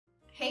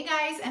Hey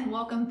guys, and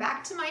welcome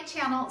back to my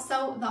channel.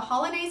 So the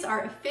holidays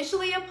are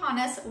officially upon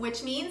us,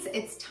 which means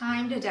it's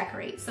time to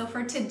decorate. So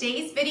for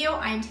today's video,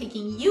 I'm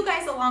taking you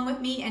guys along with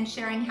me and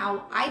sharing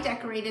how I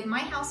decorated my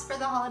house for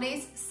the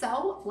holidays.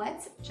 So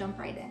let's jump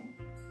right in.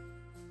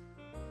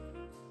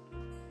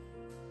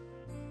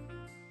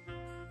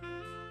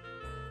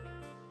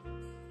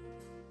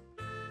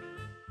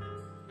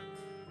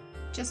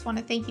 Just want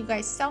to thank you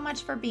guys so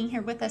much for being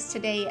here with us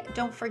today.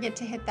 Don't forget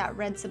to hit that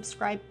red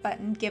subscribe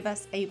button, give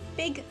us a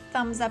big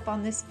thumbs up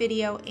on this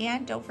video,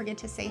 and don't forget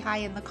to say hi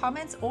in the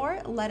comments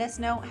or let us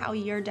know how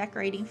you're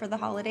decorating for the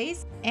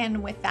holidays.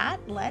 And with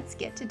that, let's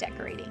get to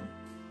decorating.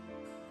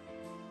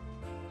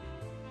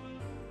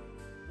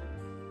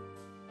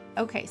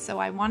 Okay, so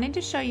I wanted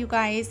to show you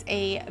guys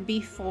a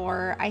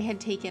before. I had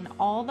taken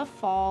all the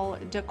fall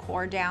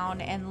decor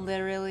down and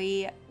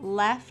literally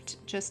left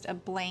just a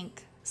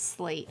blank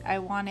slate. I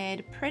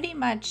wanted pretty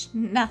much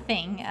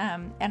nothing,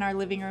 and our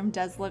living room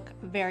does look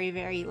very,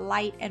 very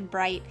light and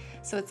bright,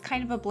 so it's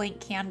kind of a blank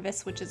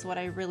canvas, which is what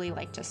I really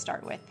like to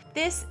start with.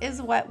 This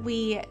is what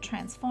we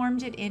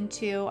transformed it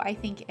into. I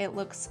think it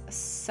looks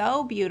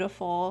so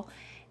beautiful,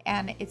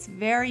 and it's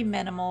very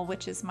minimal,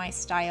 which is my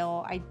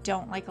style. I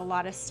don't like a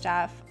lot of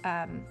stuff,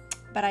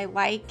 but I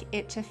like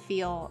it to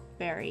feel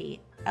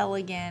very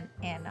elegant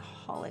and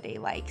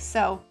holiday-like.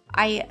 So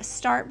I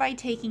start by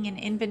taking an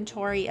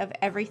inventory of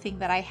everything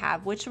that I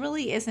have, which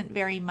really isn't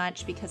very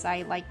much because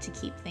I like to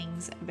keep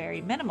things very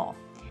minimal.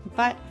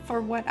 But for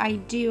what I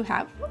do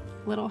have,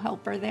 little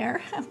helper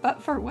there,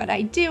 but for what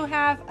I do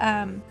have,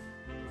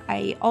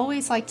 I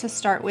always like to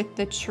start with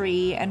the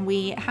tree, and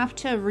we have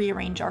to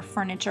rearrange our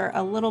furniture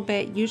a little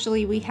bit.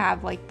 Usually we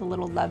have like the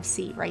little love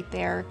seat right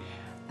there.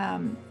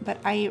 But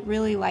I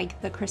really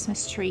like the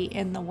Christmas tree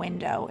in the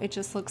window. It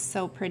just looks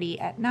so pretty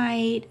at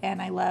night,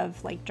 and I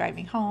love like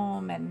driving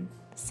home and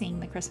seeing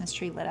the Christmas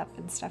tree lit up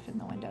and stuff in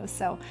the window.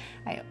 So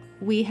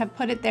we have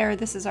put it there.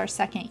 This is our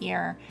second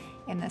year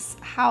in this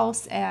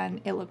house,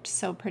 and it looked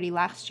so pretty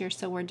last year,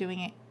 so we're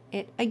doing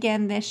it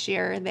again this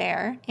year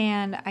there.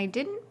 And I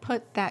didn't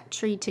put that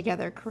tree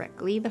together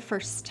correctly the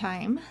first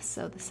time,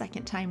 so the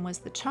second time was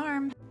the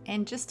charm.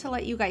 And just to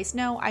let you guys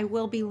know, I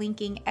will be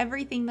linking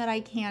everything that I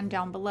can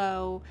down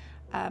below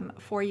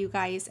for you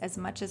guys as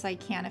much as I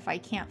can. If I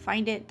can't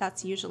find it,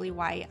 that's usually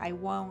why I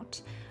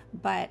won't,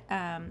 but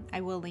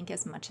I will link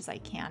as much as I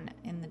can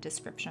in the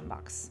description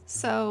box.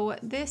 So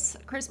this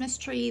Christmas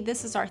tree,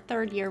 this is our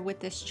third year with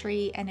this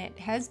tree, and it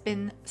has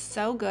been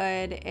so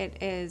good.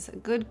 It is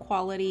good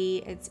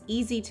quality. It's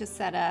easy to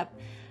set up.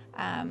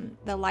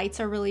 The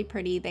lights are really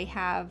pretty. They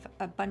have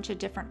a bunch of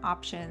different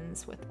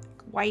options with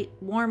white,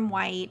 warm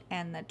white,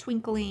 and the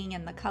twinkling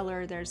and the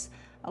color. There's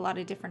a lot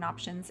of different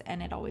options,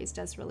 and it always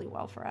does really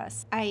well for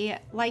us. I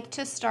like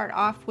to start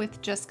off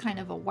with just kind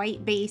of a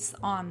white base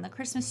on the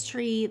Christmas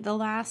tree. The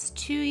last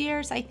 2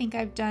 years, I think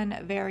I've done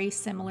a very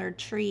similar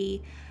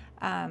tree.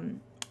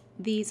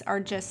 These are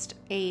just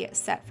a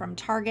set from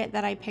Target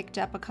that I picked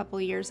up a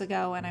couple years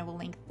ago, and I will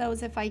link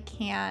those if I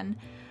can.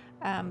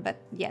 But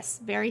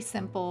yes, very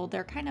simple.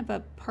 They're kind of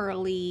a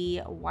pearly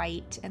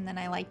white, and then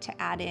I like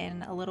to add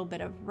in a little bit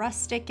of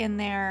rustic in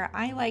there.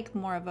 I like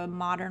more of a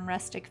modern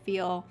rustic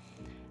feel.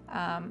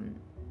 And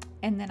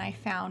then I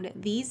found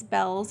these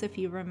bells, if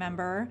you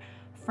remember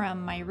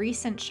from my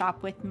recent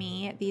shop with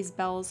me. These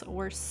bells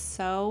were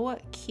so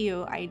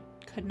cute. I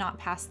could not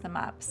pass them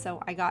up.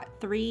 So I got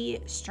 3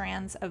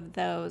 strands of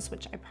those,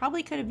 which I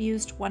probably could have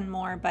used one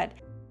more, but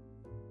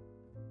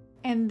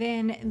and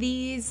then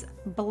these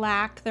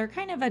black, they're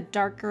kind of a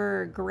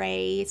darker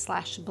gray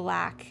 /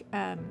 black.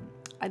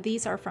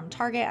 These are from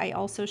Target. I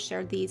also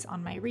shared these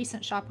on my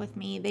recent shop with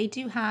me. They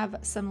do have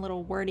some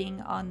little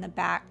wording on the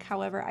back.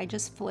 However, I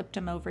just flipped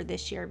them over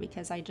this year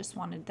because I just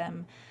wanted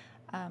them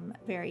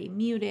very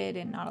muted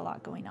and not a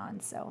lot going on.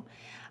 So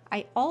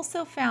I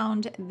also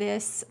found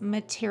this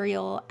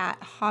material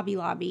at Hobby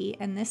Lobby,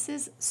 and this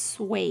is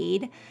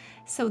suede.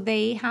 So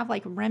they have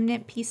like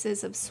remnant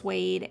pieces of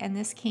suede, and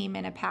this came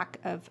in a pack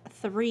of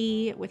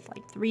 3 with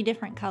like 3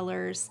 different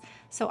colors.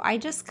 So I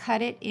just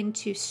cut it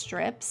into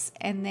strips,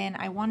 and then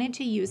I wanted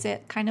to use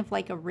it kind of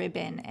like a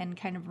ribbon and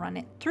kind of run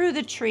it through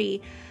the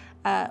tree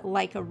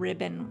like a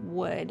ribbon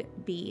would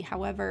be.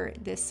 However,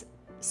 this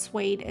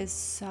suede is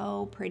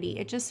so pretty.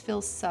 It just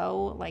feels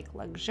so like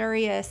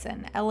luxurious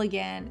and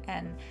elegant,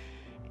 and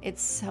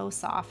it's so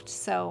soft.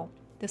 So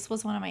this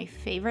was one of my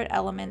favorite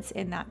elements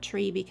in that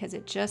tree because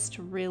it just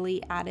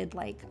really added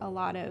like a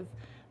lot of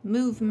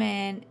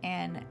movement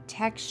and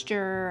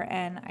texture,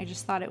 and I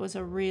just thought it was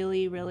a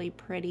really, really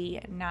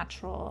pretty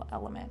natural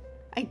element.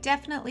 I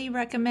definitely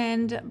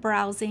recommend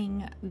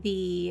browsing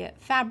the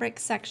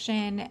fabric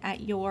section at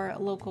your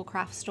local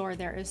craft store.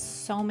 There is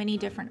so many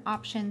different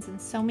options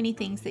and so many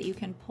things that you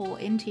can pull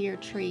into your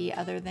tree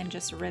other than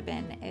just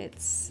ribbon.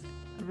 It's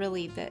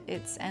really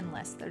it's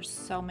endless. There's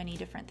so many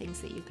different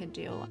things that you could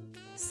do.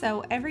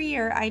 So every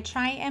year I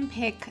try and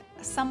pick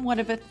somewhat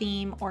of a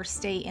theme or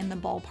stay in the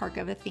ballpark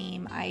of a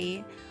theme.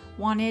 I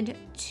wanted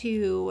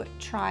to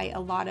try a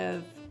lot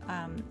of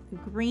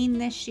green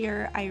this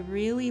year. I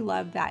really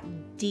love that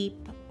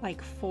deep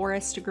like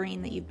forest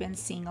green that you've been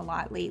seeing a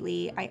lot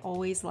lately. I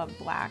always love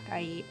black.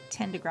 I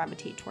tend to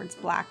gravitate towards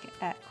black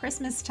at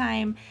Christmas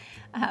time.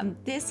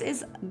 This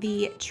is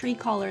the tree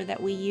color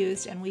that we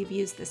used, and we've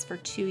used this for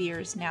 2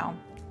 years now.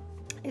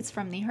 It's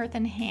from the Hearth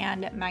and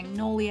Hand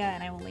Magnolia,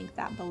 and I will link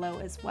that below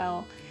as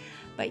well.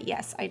 But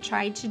yes, I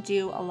tried to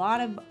do a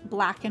lot of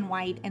black and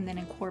white and then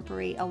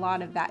incorporate a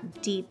lot of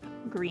that deep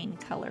green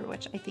color,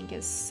 which I think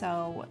is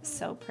so,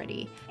 so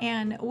pretty.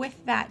 And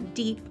with that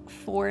deep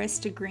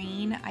forest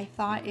green, I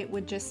thought it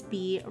would just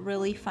be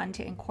really fun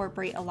to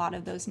incorporate a lot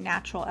of those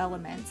natural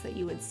elements that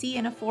you would see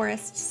in a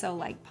forest. So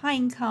like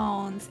pine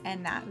cones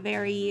and that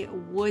very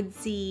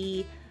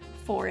woodsy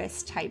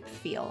forest type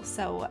feel.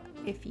 So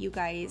if you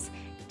guys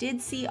did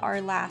see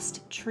our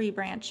last tree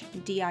branch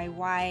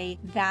DIY,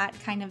 that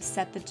kind of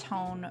set the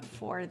tone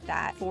for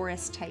that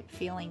forest type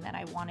feeling that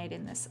I wanted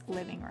in this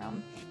living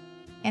room.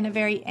 In a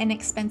very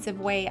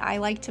inexpensive way, I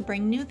like to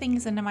bring new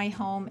things into my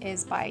home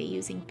is by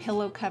using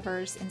pillow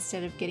covers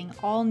instead of getting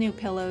all new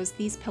pillows.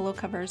 These pillow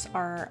covers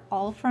are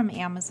all from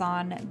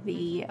Amazon,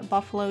 the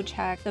buffalo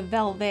check, the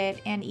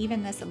velvet, and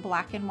even this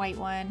black and white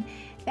one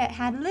that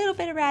had a little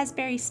bit of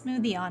raspberry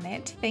smoothie on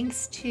it,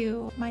 thanks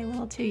to my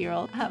little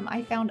 2-year-old.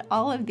 I found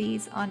all of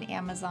these on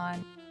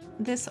Amazon.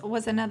 This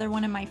was another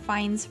one of my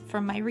finds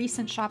from my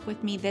recent shop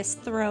with me, this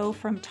throw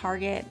from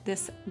Target,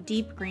 this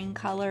deep green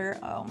color.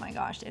 Oh my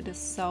gosh, it is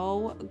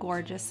so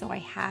gorgeous. So I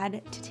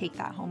had to take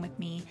that home with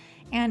me,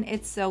 and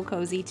it's so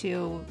cozy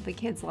too. The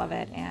kids love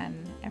it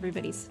and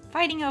everybody's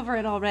fighting over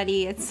it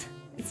already. It's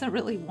a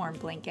really warm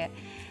blanket,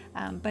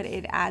 but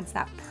it adds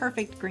that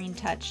perfect green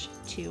touch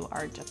to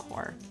our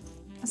decor.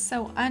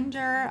 So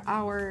under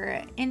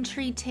our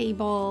entry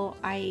table,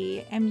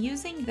 I am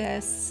using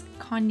this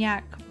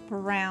cognac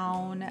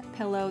brown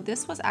pillow.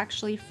 This was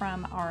actually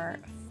from our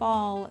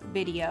fall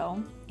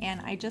video, and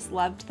I just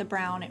loved the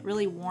brown. It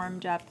really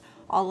warmed up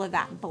all of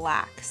that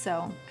black.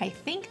 So I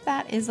think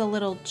that is a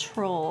little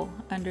troll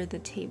under the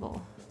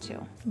table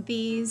too.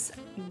 These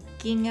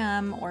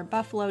gingham or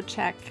buffalo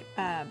check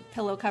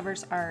pillow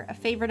covers are a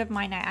favorite of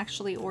mine. I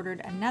actually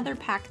ordered another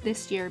pack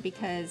this year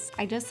because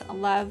I just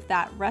love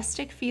that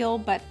rustic feel,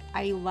 but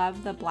I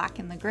love the black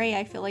and the gray.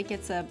 I feel like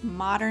it's a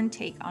modern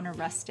take on a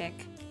rustic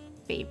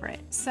favorite.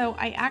 So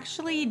I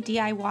actually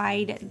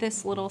DIY'd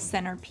this little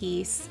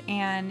centerpiece,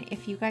 and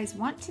if you guys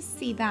want to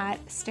see that,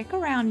 stick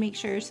around, make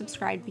sure you're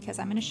subscribed because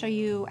I'm going to show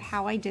you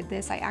how I did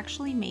this. I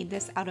actually made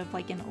this out of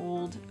like an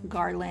old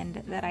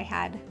garland that I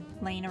had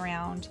laying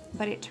around,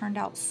 but it turned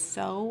out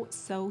so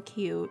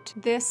cute.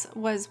 This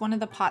was one of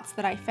the pots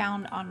that I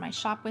found on my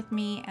shop with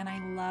me, and I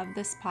love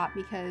this pot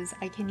because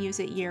I can use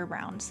it year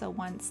round. So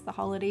once the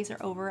holidays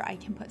are over, I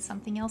can put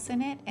something else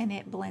in it and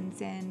it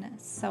blends in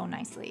so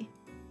nicely.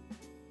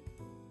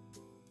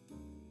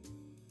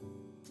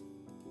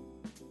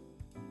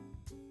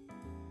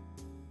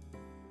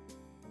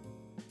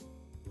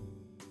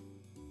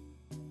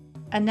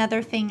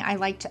 Another thing I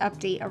like to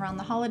update around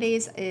the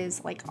holidays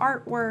is like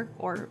artwork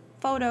or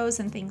photos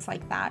and things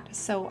like that.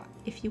 So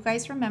if you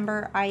guys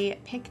remember, I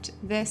picked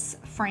this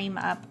frame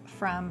up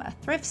from a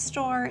thrift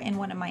store in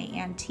one of my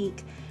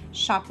antique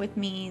shop with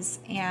me's,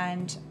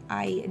 and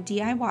I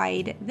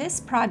DIY'd this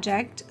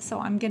project. So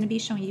I'm going to be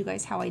showing you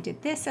guys how I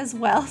did this as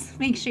well. So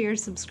make sure you're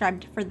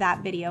subscribed for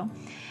that video.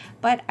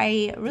 But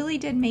I really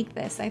did make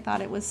this. I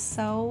thought it was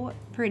so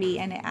pretty,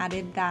 and it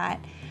added that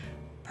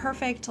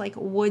perfect like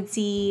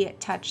woodsy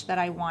touch that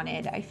I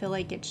wanted. I feel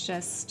like it's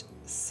just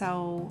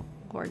so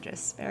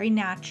gorgeous, very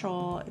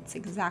natural. It's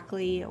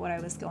exactly what I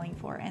was going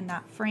for, and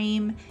that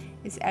frame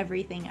is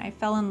everything. I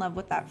fell in love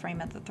with that frame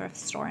at the thrift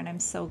store, and I'm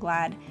so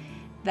glad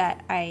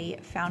that I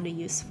found a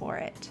use for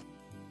it.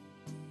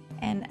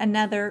 And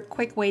another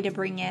quick way to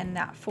bring in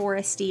that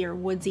foresty or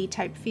woodsy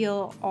type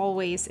feel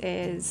always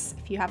is,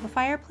 if you have a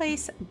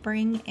fireplace,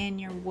 bring in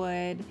your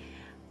wood.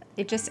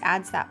 It just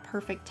adds that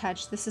perfect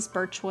touch. This is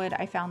birch wood.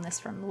 I found this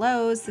from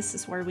Lowe's. This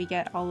is where we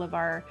get all of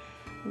our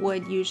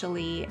wood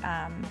usually,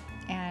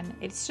 and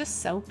it's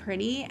just so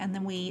pretty, and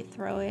then we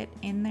throw it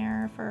in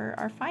there for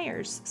our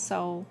fires.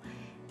 So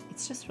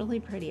it's just really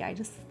pretty. I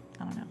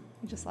don't know,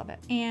 I just love it.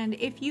 And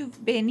if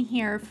you've been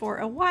here for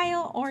a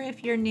while, or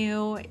if you're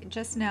new,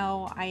 just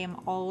know I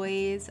am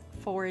always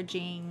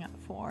foraging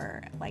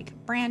for like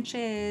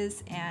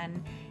branches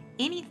and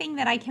anything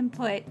that I can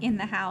put in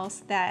the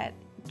house that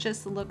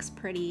just looks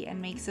pretty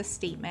and makes a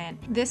statement.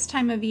 This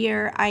time of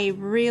year, I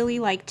really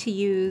like to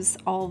use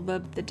all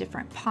of the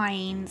different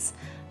pines.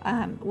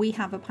 We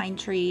have a pine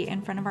tree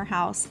in front of our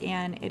house,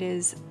 and it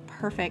is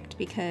perfect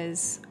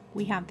because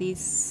we have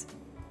these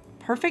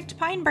perfect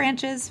pine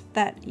branches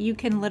that you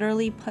can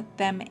literally put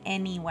them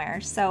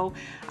anywhere. So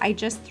I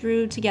just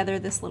threw together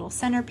this little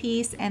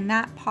centerpiece, and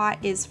that pot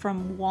is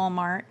from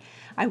Walmart.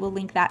 I will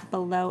link that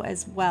below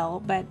as well,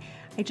 but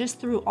I just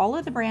threw all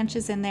of the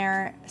branches in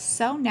there,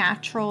 so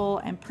natural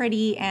and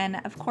pretty,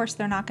 and of course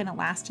they're not going to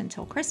last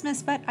until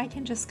Christmas, but I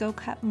can just go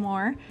cut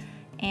more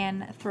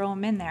and throw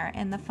them in there.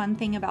 And the fun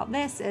thing about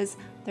this is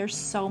there's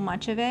so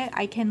much of it,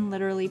 I can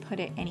literally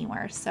put it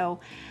anywhere. So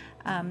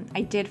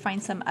I did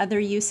find some other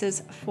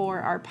uses for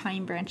our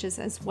pine branches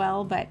as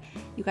well, but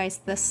you guys,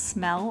 the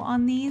smell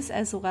on these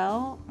as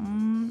well,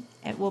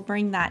 it will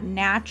bring that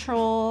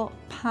natural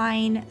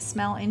pine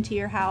smell into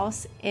your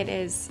house. It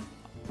is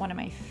one of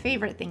my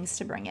favorite things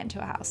to bring into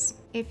a house.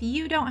 If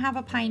you don't have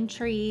a pine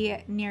tree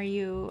near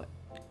you,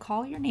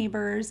 call your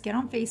neighbors, get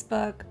on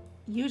Facebook.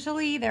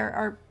 Usually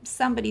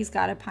somebody's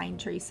got a pine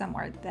tree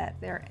somewhere, that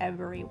they're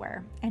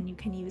everywhere and you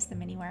can use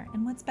them anywhere.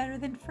 And what's better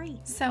than free?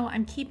 So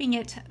I'm keeping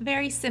it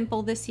very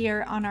simple this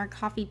year. On our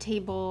coffee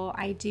table,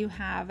 I do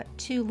have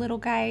two little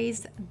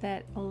guys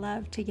that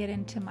love to get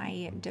into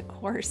my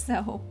decor,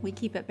 so we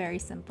keep it very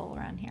simple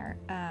around here.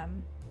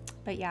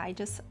 But yeah, I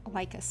just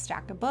like a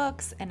stack of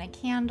books and a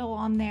candle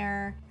on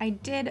there. I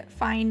did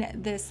find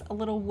this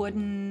little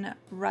wooden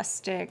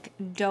rustic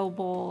dough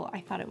bowl. I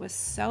thought it was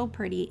so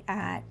pretty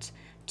at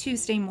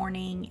Tuesday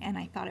morning, and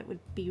I thought it would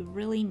be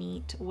really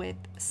neat with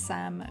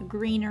some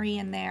greenery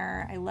in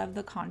there. I love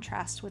the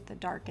contrast with the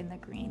dark and the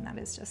green. That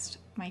is just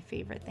my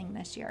favorite thing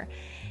this year.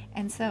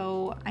 And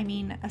so, I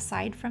mean,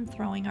 aside from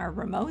throwing our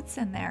remotes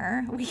in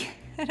there, we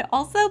could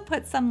also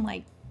put some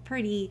like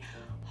pretty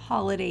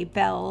holiday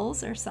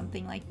bells or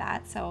something like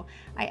that. So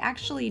I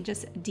actually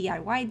just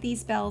DIY'd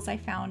these bells. I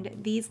found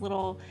these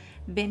little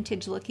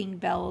vintage looking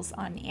bells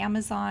on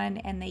Amazon,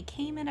 and they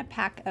came in a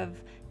pack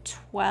of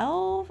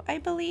 12, I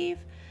believe,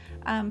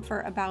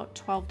 for about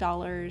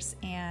 $12.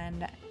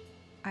 And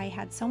I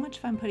had so much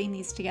fun putting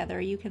these together.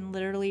 You can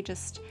literally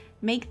just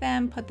make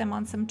them, put them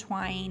on some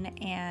twine,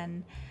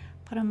 and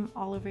put them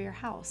all over your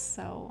house.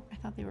 So I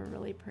thought they were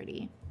really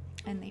pretty,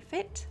 and they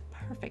fit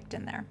perfect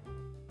in there.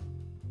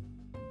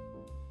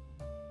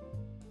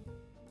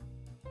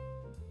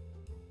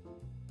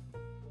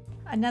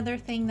 Another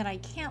thing that I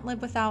can't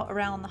live without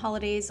around the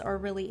holidays, or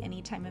really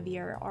any time of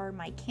year, are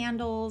my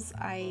candles.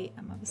 I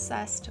am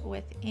obsessed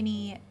with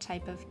any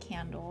type of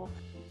candle.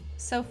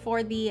 So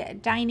for the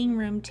dining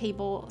room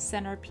table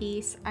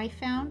centerpiece, I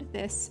found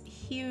this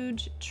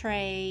huge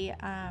tray.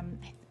 I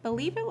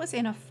believe it was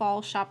in a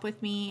fall shop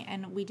with me,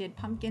 and we did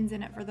pumpkins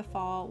in it for the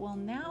fall. Well,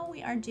 now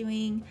we are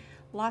doing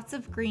lots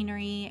of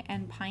greenery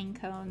and pine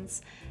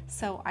cones.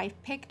 So I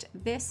picked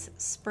this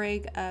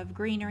sprig of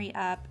greenery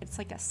up. It's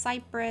like a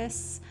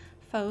cypress,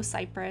 faux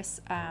cypress.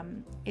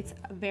 It's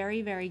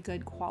very, very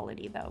good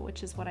quality though,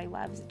 which is what I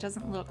love. It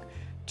doesn't look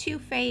too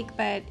fake,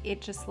 but it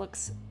just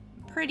looks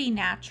pretty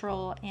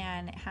natural,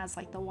 and it has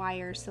like the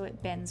wire, so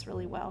it bends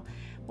really well.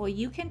 Well,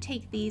 you can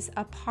take these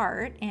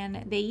apart,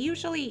 and they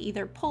usually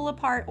either pull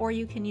apart or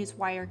you can use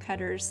wire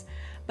cutters,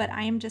 but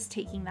I am just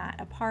taking that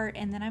apart,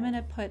 and then I'm going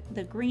to put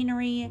the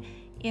greenery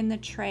in the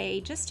tray,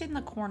 just in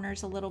the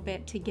corners a little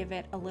bit, to give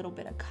it a little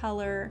bit of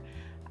color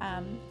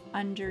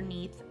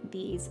underneath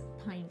these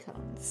pine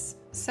cones.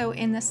 So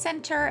in the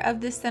center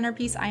of this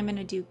centerpiece, I'm going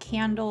to do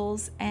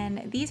candles,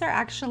 and these are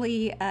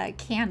actually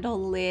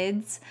candle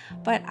lids,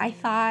 but I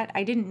thought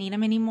I didn't need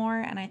them anymore,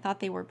 and I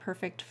thought they were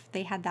perfect.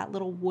 They had that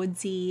little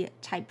woodsy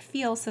type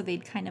feel, so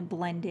they'd kind of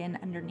blend in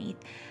underneath.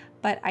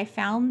 But I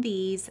found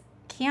these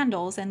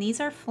candles, and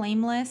these are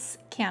flameless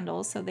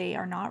candles, so they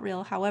are not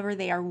real. However,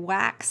 they are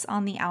wax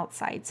on the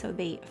outside, so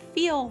they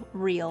feel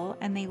real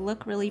and they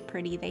look really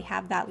pretty. They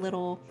have that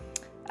little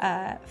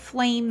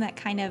flame that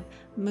kind of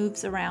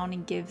moves around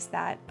and gives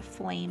that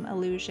flame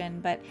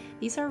illusion, but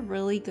these are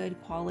really good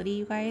quality,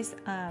 you guys.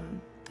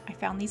 I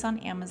found these on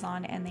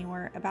Amazon, and they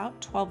were about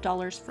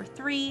 $12 for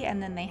 3,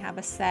 and then they have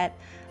a set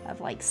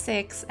of like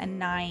 6 and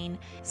 9.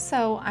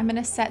 So I'm going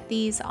to set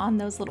these on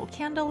those little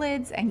candle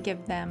lids and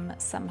give them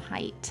some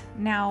height.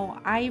 Now,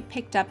 I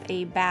picked up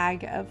a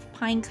bag of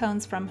pine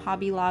cones from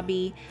Hobby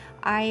Lobby.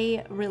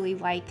 I really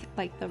like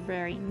the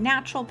very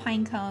natural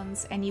pine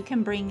cones, and you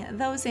can bring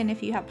those in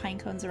if you have pine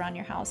cones around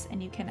your house,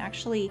 and you can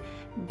actually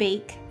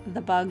bake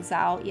the bugs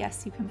out.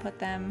 Yes, you can put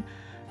them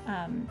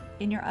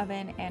in your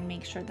oven and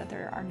make sure that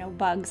there are no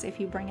bugs if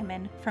you bring them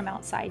in from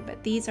outside.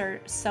 But these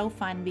are so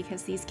fun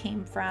because these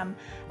came from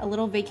a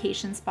little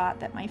vacation spot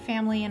that my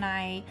family and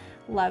I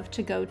love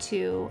to go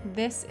to.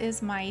 This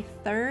is my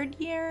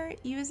 3rd year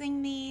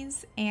using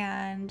these,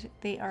 and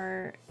they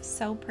are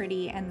so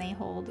pretty and they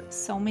hold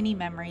so many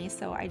memories.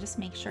 So I just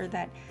make sure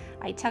that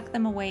I tuck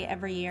them away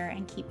every year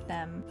and keep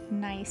them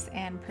nice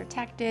and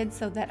protected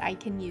so that I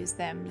can use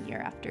them year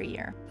after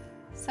year.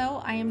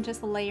 So I am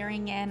just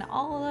layering in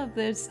all of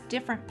those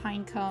different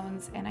pine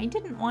cones, and I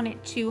didn't want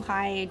it too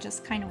high. I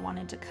just kind of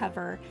wanted to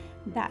cover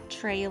that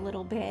tray a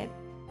little bit.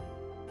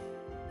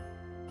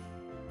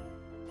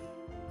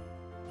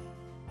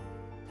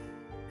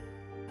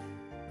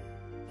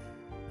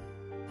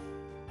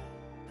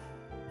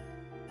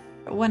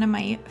 One of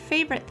my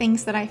favorite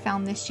things that I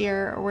found this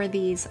year were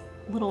these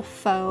little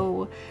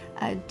faux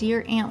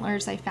deer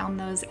antlers. I found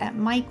those at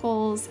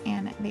Michael's,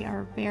 and they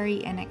are very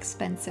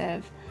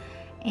inexpensive.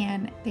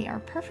 And they are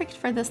perfect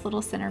for this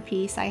little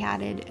centerpiece. I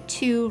added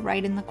 2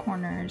 right in the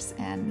corners,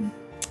 and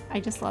I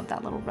just love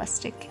that little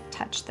rustic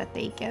touch that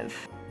they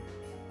give.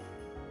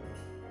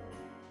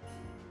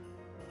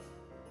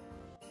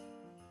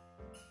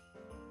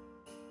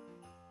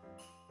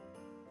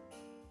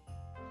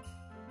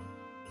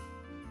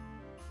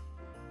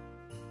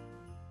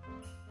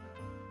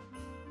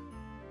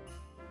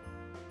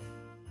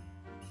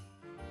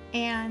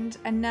 And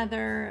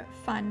another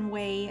fun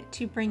way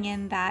to bring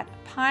in that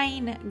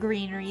pine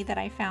greenery that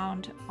I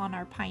found on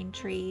our pine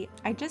tree,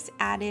 I just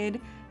added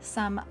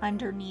some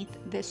underneath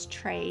this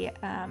tray.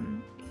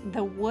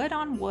 The wood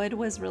on wood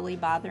was really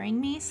bothering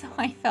me, so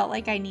I felt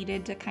like I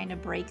needed to kind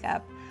of break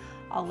up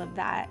all of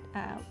that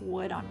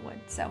wood on wood.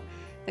 So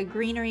the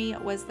greenery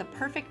was the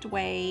perfect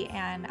way,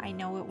 and I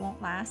know it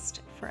won't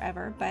last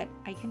forever, but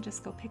I can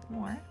just go pick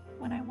more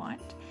when I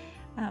want.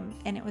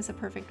 And it was a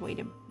perfect way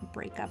to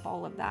break up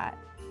all of that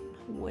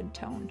wood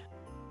tone.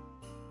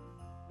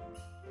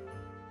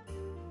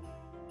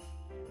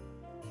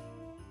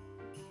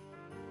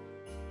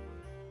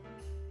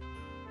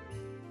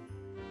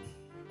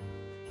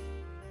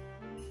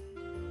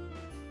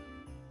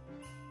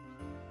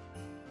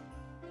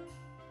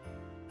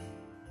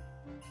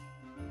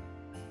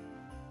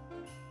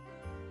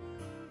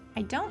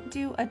 I don't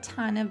do a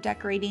ton of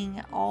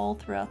decorating all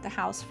throughout the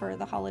house for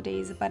the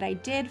holidays, but I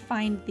did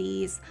find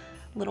these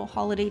little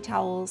holiday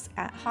towels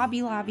at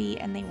Hobby Lobby,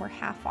 and they were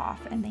half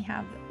off, and they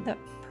have the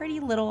pretty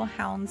little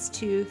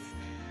houndstooth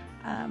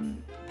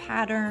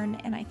pattern,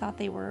 and I thought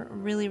they were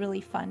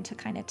really fun to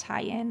kind of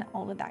tie in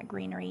all of that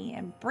greenery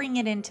and bring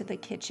it into the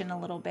kitchen a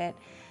little bit.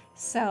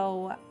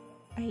 So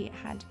I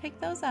had to pick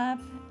those up,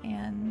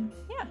 and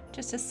yeah,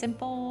 just a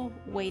simple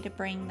way to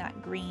bring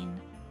that green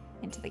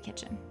into the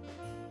kitchen.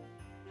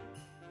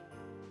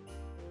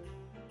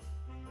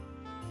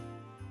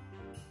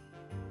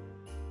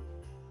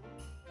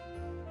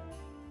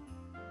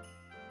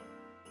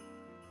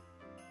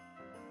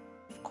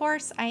 Of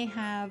course, I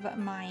have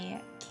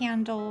my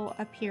candle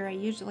up here. I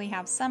usually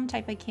have some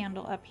type of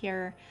candle up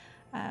here.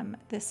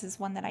 This is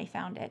one that I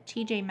found at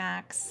TJ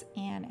Maxx,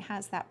 and it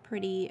has that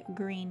pretty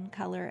green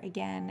color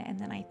again. And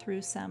then I threw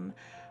some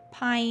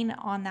pine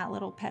on that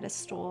little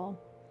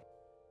pedestal.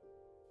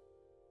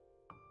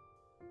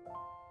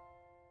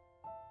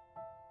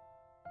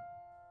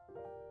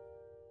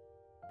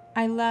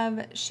 I love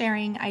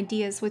sharing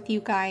ideas with you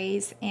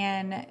guys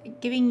and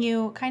giving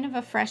you kind of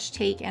a fresh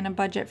take and a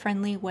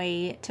budget-friendly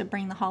way to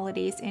bring the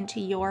holidays into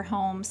your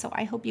home. So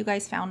I hope you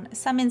guys found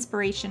some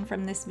inspiration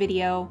from this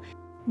video.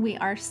 We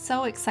are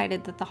so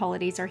excited that the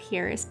holidays are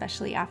here,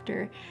 especially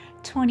after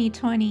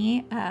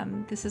 2020.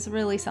 This is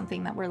really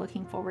something that we're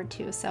looking forward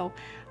to. So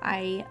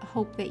I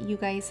hope that you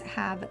guys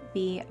have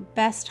the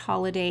best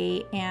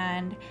holiday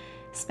and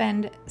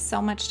spend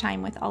so much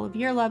time with all of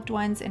your loved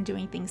ones and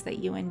doing things that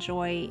you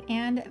enjoy.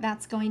 And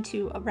that's going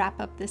to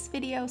wrap up this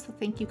video. So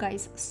thank you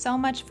guys so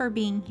much for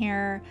being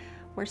here.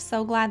 We're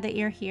so glad that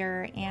you're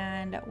here,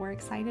 and we're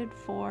excited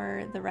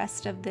for the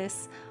rest of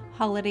this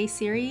holiday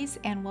series,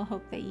 and we'll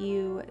hope that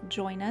you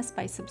join us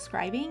by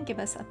subscribing, give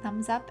us a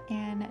thumbs up,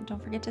 and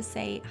don't forget to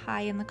say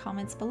hi in the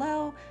comments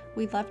below.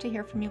 We'd love to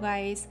hear from you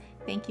guys.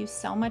 Thank you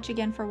so much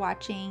again for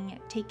watching.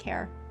 Take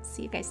care.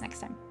 See you guys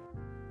next time.